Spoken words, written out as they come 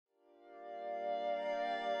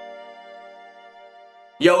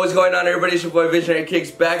Yo, what's going on everybody? It's your boy Visionary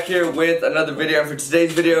Kicks back here with another video. And for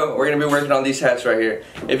today's video, we're going to be working on these hats right here.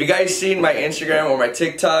 If you guys seen my Instagram or my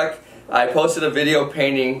TikTok, I posted a video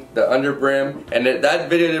painting the under brim, and that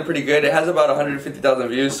video did pretty good. It has about 150,000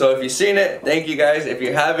 views, so if you've seen it, thank you guys. If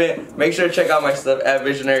you haven't, make sure to check out my stuff at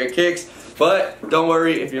Visionary Kicks. But don't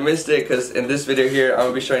worry if you missed it, because in this video here, I'm going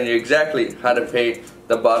to be showing you exactly how to paint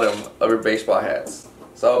the bottom of your baseball hats.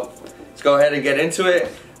 So let's go ahead and get into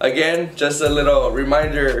it. Again, just a little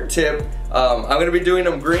reminder tip. I'm going to be doing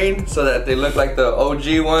them green so that they look like the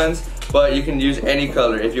OG ones, but you can use any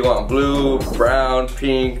color. If you want blue, brown,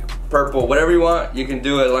 pink, purple, whatever you want, you can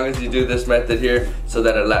do it as long as you do this method here so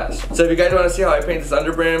that it lasts. So if you guys want to see how I paint this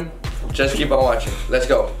under brim, just keep on watching. Let's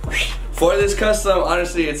go. For this custom,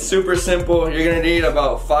 honestly, it's super simple. You're going to need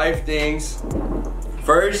about 5 things.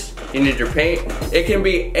 First, you need your paint. It can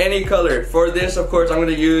be any color. For this, of course, I'm going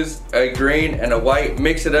to use a green and a white.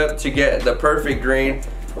 Mix it up to get the perfect green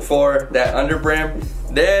for that under brim.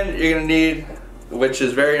 Then you're going to need, which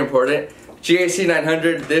is very important, GAC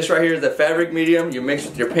 900. This right here is the fabric medium you mix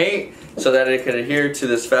with your paint so that it can adhere to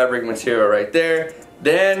this fabric material right there.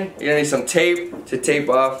 Then you're gonna need some tape to tape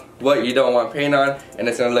off what you don't want paint on, and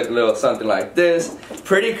it's gonna look a little something like this.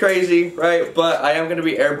 Pretty crazy, right? But I am gonna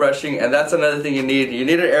be airbrushing, and that's another thing you need. You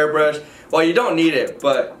need an airbrush. Well, you don't need it,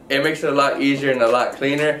 but it makes it a lot easier and a lot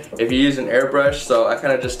cleaner if you use an airbrush. So I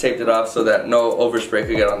kind of just taped it off so that no overspray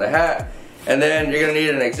could get on the hat. And then you're gonna need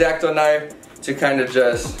an X-Acto knife to kind of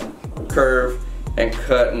just curve and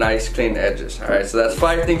cut nice clean edges. All right, so that's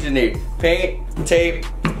 5 things you need: paint, tape,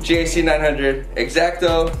 GAC 900,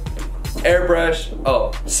 X-Acto,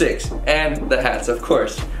 airbrush, 6, and the hats, of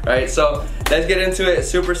course. Right, so let's get into it. It's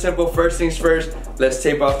super simple. First things first, let's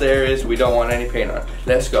tape off the areas we don't want any paint on.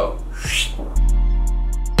 Let's go.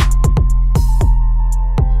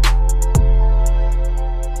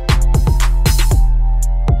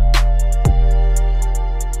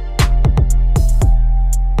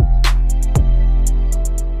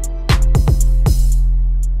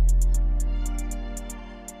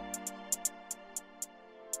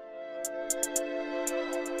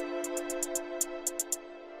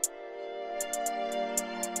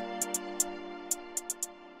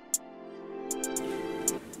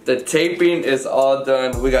 The taping is all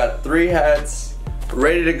done. We got 3 hats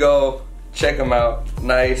ready to go. Check them out,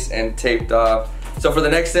 nice and taped off. So for the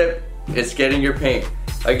next step, it's getting your paint.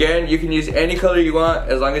 Again, you can use any color you want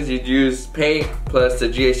as long as you use paint plus the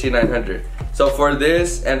GAC 900. So for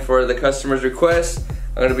this and for the customer's request,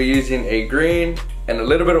 I'm gonna be using a green and a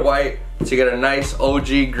little bit of white to get a nice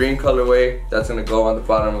OG green colorway that's gonna go on the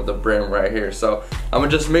bottom of the brim right here. So I'm gonna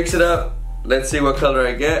just mix it up. Let's see what color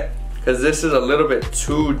I get, because this is a little bit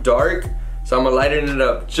too dark. So I'm gonna lighten it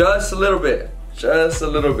up just a little bit,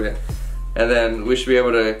 and then we should be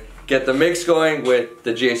able to get the mix going with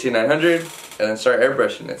the GAC 900 and then start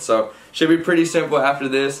airbrushing it. So should be pretty simple after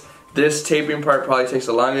this. This taping part probably takes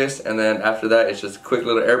the longest, and then after that it's just a quick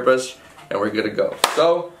little airbrush and we're good to go.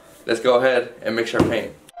 So let's go ahead and mix our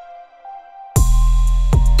paint.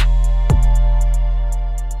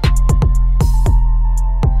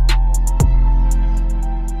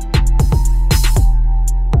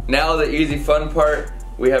 Now the easy fun part,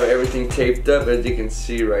 we have everything taped up as you can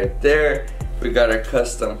see right there. We got our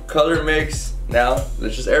custom color mix. Now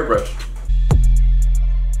let's just airbrush.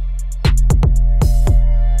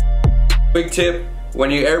 Quick tip,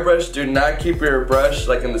 when you airbrush, do not keep your brush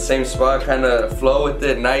like in the same spot. Kind of flow with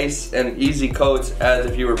it, nice and easy coats as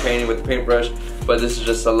if you were painting with a paintbrush, but this is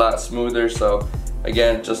just a lot smoother. So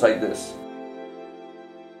again, just like this.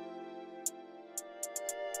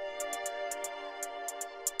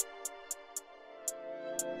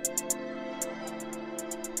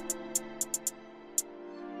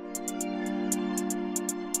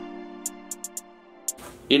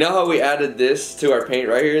 You know how we added this to our paint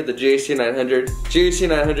right here, the GAC 900? GAC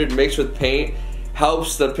 900 mixed with paint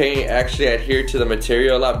helps the paint actually adhere to the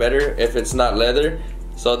material a lot better if it's not leather.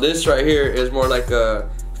 So this right here is more like a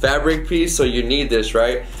fabric piece, so you need this,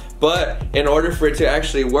 right? But in order for it to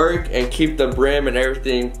actually work and keep the brim and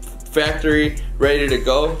everything factory ready to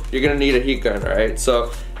go, you're gonna need a heat gun, alright?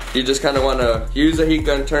 So you just kind of want to use a heat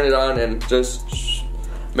gun, turn it on, and just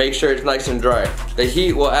make sure it's nice and dry. The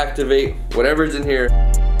heat will activate whatever's in here.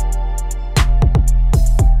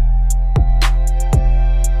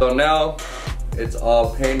 So now it's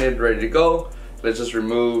all painted, ready to go. Let's just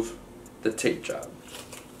remove the tape job.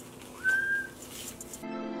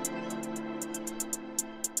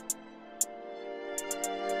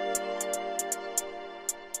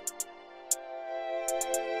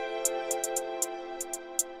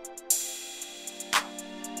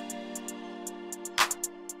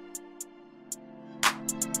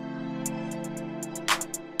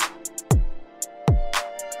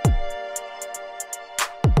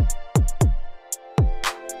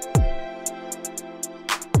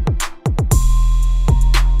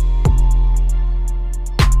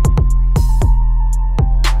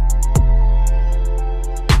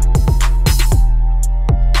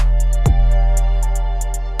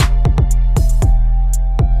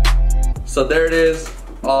 So there it is,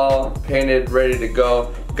 all painted, ready to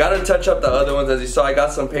go. Gotta touch up the other ones. As you saw, I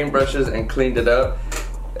got some paintbrushes and cleaned it up.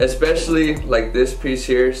 Especially like this piece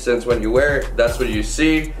here, since when you wear it, that's what you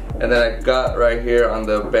see. And then I got right here on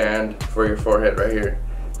the band for your forehead right here.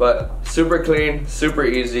 But super clean, super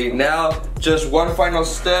easy. Now, just one final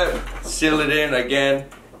step, seal it in again,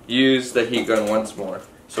 use the heat gun once more.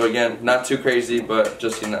 So again, not too crazy, but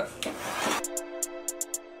just enough.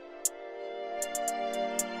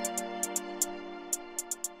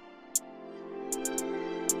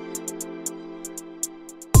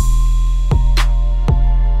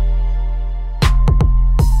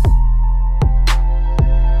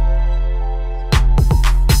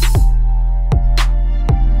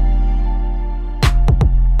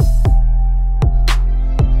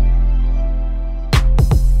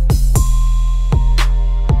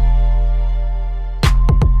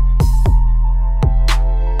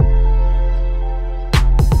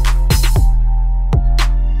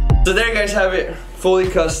 So there you guys have it, fully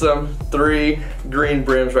custom, 3 green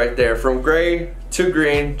brims right there. From gray to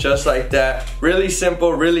green, just like that. Really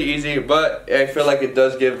simple, really easy, but I feel like it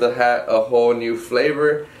does give the hat a whole new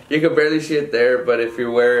flavor. You can barely see it there, but if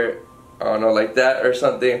you wear it, I don't know, like that or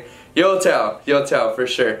something, you'll tell for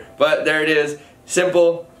sure. But there it is,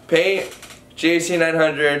 simple, paint, GAC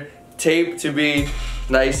 900, tape to be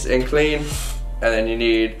nice and clean, and then you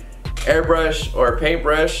need airbrush or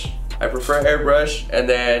paintbrush. I prefer airbrush, and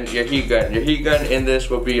then your heat gun. Your heat gun in this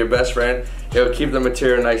will be your best friend. It'll keep the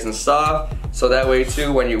material nice and soft, so that way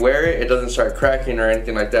too, when you wear it, it doesn't start cracking or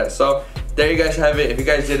anything like that. So there you guys have it. If you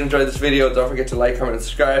guys did enjoy this video, don't forget to like, comment, and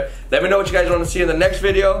subscribe. Let me know what you guys want to see in the next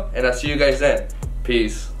video, and I'll see you guys then.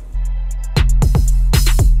 Peace.